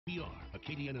We are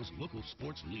Acadiana's local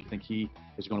sports leader. I think he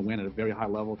is going to win at a very high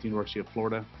level at the University of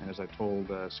Florida. And as I told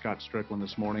Scott Strickland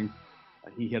this morning,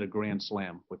 he hit a grand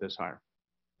slam with this hire.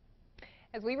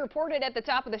 As we reported at the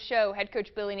top of the show, head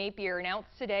coach Billy Napier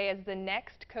announced today as the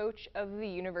next coach of the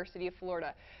University of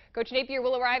Florida. Coach Napier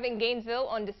will arrive in Gainesville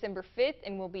on December 5th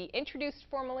and will be introduced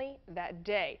formally that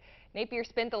day. Napier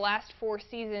spent the last 4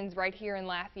 seasons right here in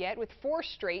Lafayette with 4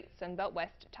 straight Sun Belt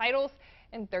West titles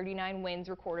and 39 wins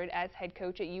recorded as head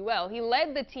coach at UL. He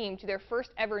led the team to their first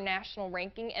ever national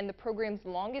ranking and the program's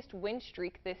longest win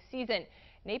streak this season.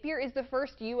 Napier is the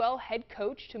first UL head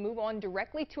coach to move on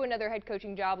directly to another head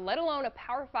coaching job, let alone a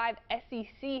Power 5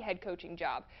 SEC head coaching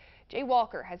job. Jay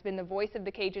Walker has been the voice of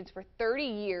the Cajuns for 30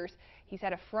 years. He's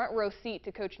had a front row seat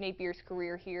to Coach Napier's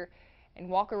career here, and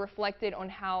Walker reflected on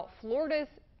how Florida's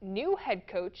new head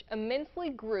coach immensely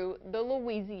grew the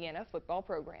Louisiana football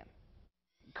program.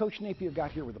 Coach Napier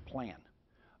got here with a plan,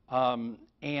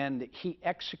 and he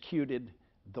executed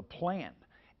the plan,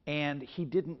 and he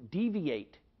didn't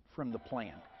deviate from the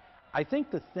plan. I think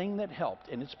the thing that helped,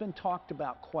 and it's been talked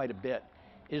about quite a bit,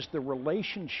 is the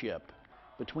relationship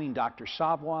between Dr.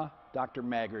 Savoie, Dr.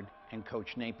 Maggard, and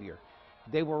Coach Napier.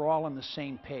 They were all on the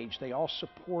same page. They all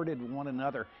supported one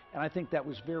another, and I think that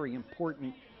was very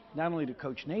important, not only to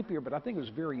Coach Napier, but I think it was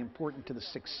very important to the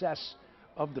success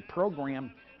of the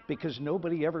program, because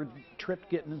nobody ever tripped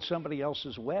getting in somebody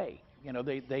else's way. You know,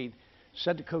 they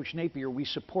said to Coach Napier, we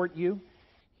support you.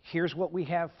 Here's what we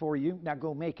have for you. Now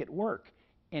go make it work.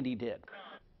 And he did.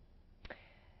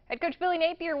 Head coach Billy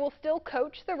Napier will still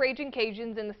coach the Raging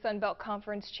Cajuns in the Sun Belt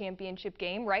Conference Championship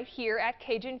game right here at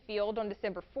Cajun Field on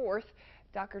December 4th.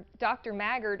 Dr.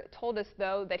 Maggard told us,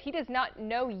 though, that he does not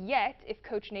know yet if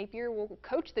Coach Napier will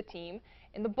coach the team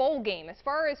in the bowl game. As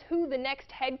far as who the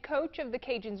next head coach of the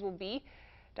Cajuns will be,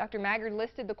 Dr. Maggard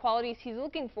listed the qualities he's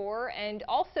looking for and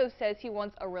also says he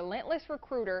wants a relentless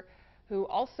recruiter who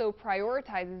also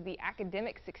prioritizes the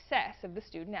academic success of the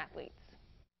student athletes.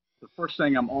 The first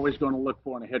thing I'm always going to look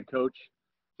for in a head coach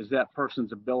is that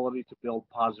person's ability to build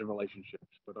positive relationships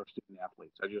with our student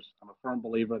athletes. I'm a firm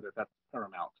believer that that's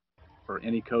paramount for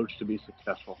any coach to be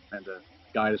successful and to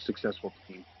guide a successful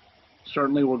team.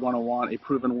 Certainly we're going to want a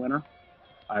proven winner.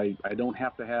 I don't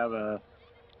have to have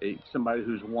somebody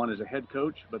who's won as a head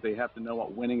coach, but they have to know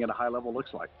what winning at a high level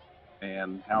looks like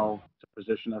and how to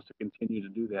position us to continue to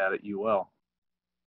do that at UL.